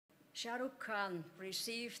Shah Rukh Khan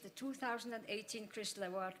received the 2018 Crystal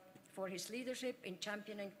Award for his leadership in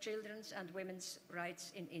championing children's and women's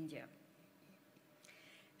rights in India.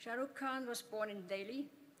 Shah Rukh Khan was born in Delhi,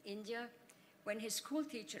 India. When his school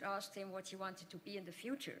teacher asked him what he wanted to be in the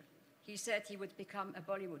future, he said he would become a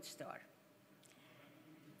Bollywood star.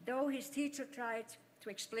 Though his teacher tried to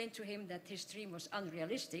explain to him that his dream was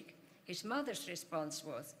unrealistic, his mother's response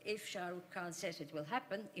was, if Shah Rukh Khan says it will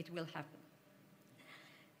happen, it will happen.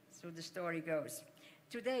 So the story goes.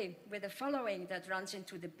 Today, with a following that runs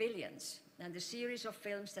into the billions and a series of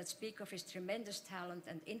films that speak of his tremendous talent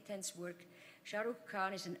and intense work, Shah Rukh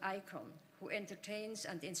Khan is an icon who entertains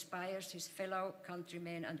and inspires his fellow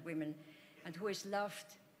countrymen and women, and who is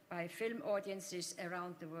loved by film audiences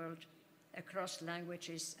around the world, across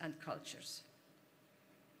languages and cultures.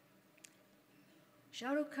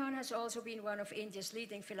 Shah Rukh Khan has also been one of India's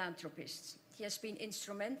leading philanthropists. He has been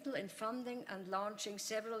instrumental in funding and launching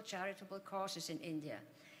several charitable causes in India.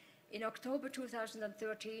 In October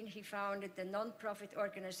 2013, he founded the non-profit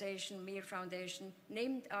organization Mir Foundation,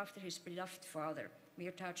 named after his beloved father,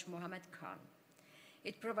 Mir Taj Mohammed Khan.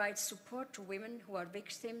 It provides support to women who are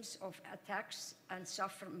victims of attacks and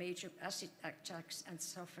suffer major acid attacks and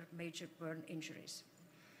suffer major burn injuries.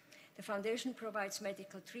 The foundation provides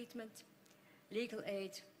medical treatment, legal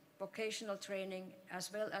aid, vocational training,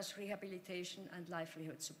 as well as rehabilitation and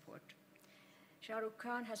livelihood support. Shah Rukh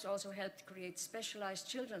Khan has also helped create specialized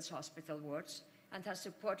children's hospital wards and has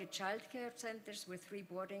supported childcare centers with free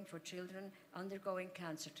boarding for children undergoing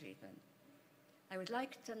cancer treatment. I would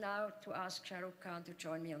like now to ask Shah Rukh Khan to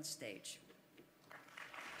join me on stage.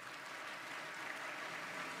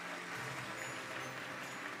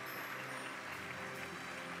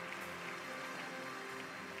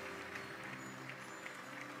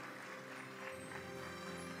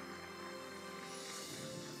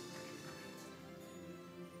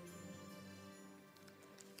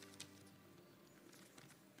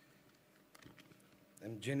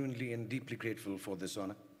 I'm genuinely and deeply grateful for this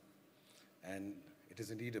honor, and it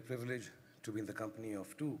is indeed a privilege to be in the company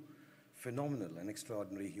of two phenomenal and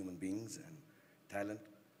extraordinary human beings and talent,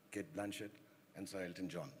 Kate Blanchett and Sir Elton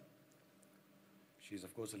John. She is,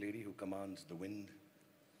 of course, a lady who commands the wind,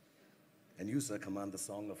 and you, sir, command the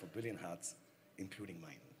song of a billion hearts, including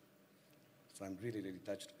mine. So I'm really, really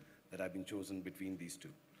touched that I've been chosen between these two.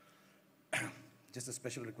 Just a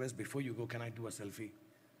special request, before you go, can I do a selfie?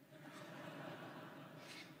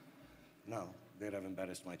 Now, there I've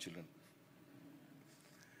embarrassed my children.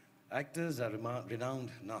 Actors are renowned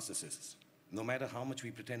narcissists. No matter how much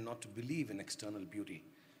we pretend not to believe in external beauty,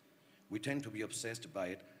 we tend to be obsessed by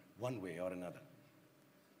it one way or another.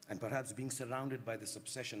 And perhaps being surrounded by this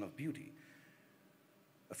obsession of beauty,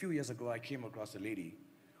 a few years ago I came across a lady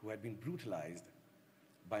who had been brutalized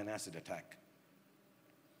by an acid attack.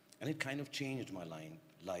 And it kind of changed my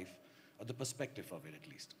life, or the perspective of it at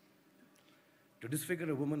least. To disfigure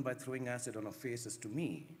a woman by throwing acid on her face is, to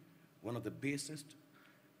me, one of the basest,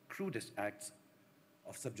 crudest acts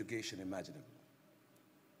of subjugation imaginable.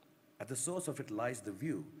 At the source of it lies the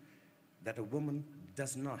view that a woman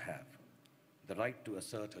does not have the right to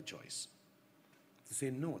assert her choice, to say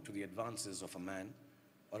no to the advances of a man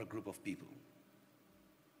or a group of people.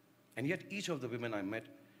 And yet each of the women I met,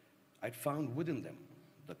 I'd found within them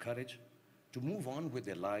the courage to move on with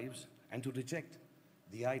their lives and to reject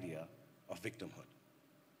the idea of victimhood.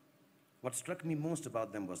 What struck me most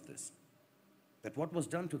about them was this, that what was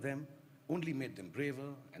done to them only made them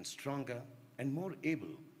braver and stronger and more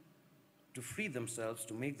able to free themselves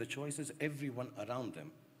to make the choices everyone around them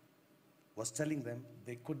was telling them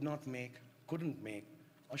they could not make, couldn't make,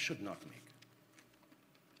 or should not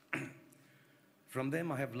make. From them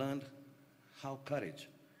I have learned how courage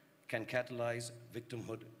can catalyze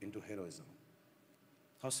victimhood into heroism,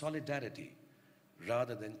 how solidarity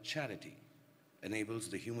rather than charity enables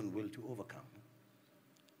the human will to overcome,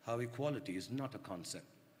 how equality is not a concept,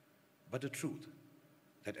 but a truth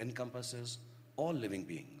that encompasses all living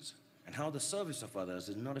beings, and how the service of others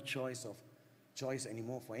is not a choice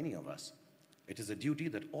anymore for any of us. It is a duty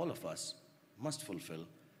that all of us must fulfill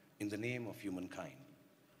in the name of humankind.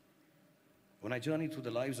 When I journeyed through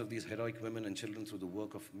the lives of these heroic women and children through the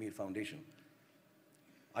work of Mir Foundation,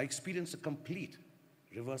 I experienced a complete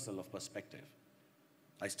reversal of perspective.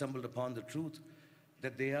 I stumbled upon the truth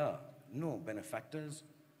that there are no benefactors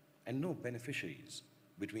and no beneficiaries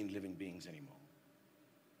between living beings anymore.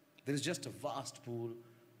 There is just a vast pool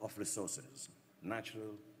of resources,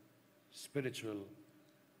 natural, spiritual,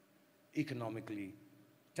 economically,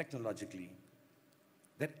 technologically,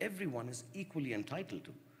 that everyone is equally entitled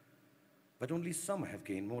to, but only some have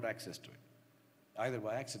gained more access to it, either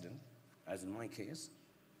by accident, as in my case,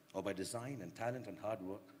 or by design and talent and hard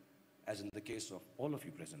work, as in the case of all of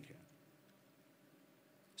you present here.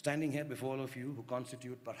 Standing here before all of you who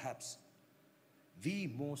constitute perhaps the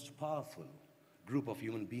most powerful group of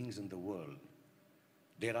human beings in the world,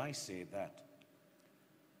 dare I say that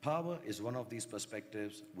power is one of these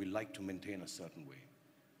perspectives we like to maintain a certain way.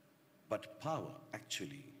 But power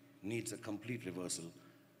actually needs a complete reversal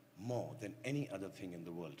more than any other thing in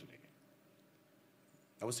the world today.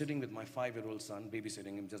 I was sitting with my 5-year-old son,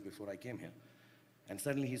 babysitting him just before I came here, and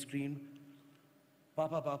suddenly he screamed,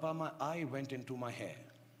 "Papa, Papa, my eye went into my hair.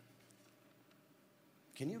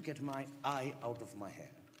 Can you get my eye out of my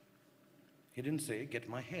hair?" He didn't say, "Get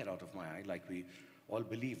my hair out of my eye," like we all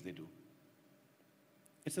believe they do.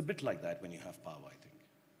 It's a bit like that when you have power, I think.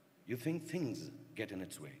 You think things get in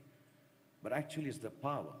its way, but actually it's the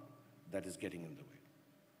power that is getting in the way.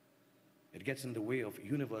 It gets in the way of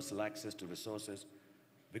universal access to resources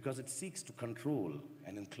because it seeks to control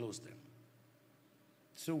and enclose them.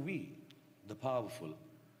 So we, the powerful,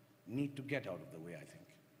 need to get out of the way, I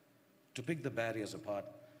think, to pick the barriers apart,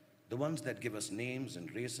 the ones that give us names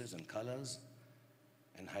and races and colors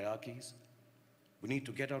and hierarchies. We need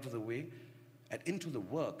to get out of the way and into the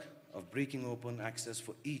work of breaking open access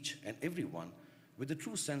for each and everyone with a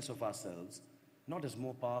true sense of ourselves, not as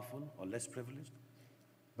more powerful or less privileged,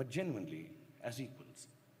 but genuinely as equals.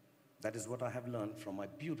 That is what I have learned from my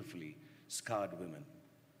beautifully scarred women.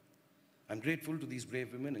 I'm grateful to these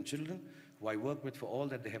brave women and children who I work with for all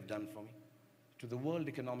that they have done for me, to the World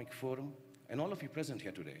Economic Forum and all of you present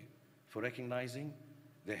here today for recognizing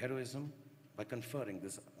their heroism by conferring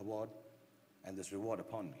this award and this reward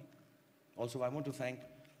upon me. Also, I want to thank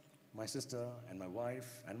my sister and my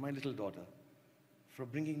wife and my little daughter for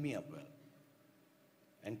bringing me up well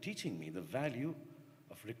and teaching me the value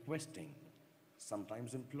of requesting,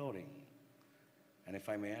 sometimes imploring, and if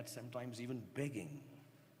I may add, sometimes even begging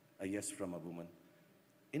a yes from a woman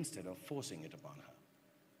instead of forcing it upon her.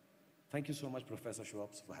 Thank you so much, Professor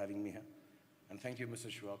Schwabs, for having me here. And thank you, Mr.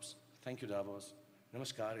 Schwabs. Thank you, Davos.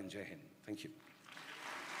 Namaskar and Jai Hind. Thank you.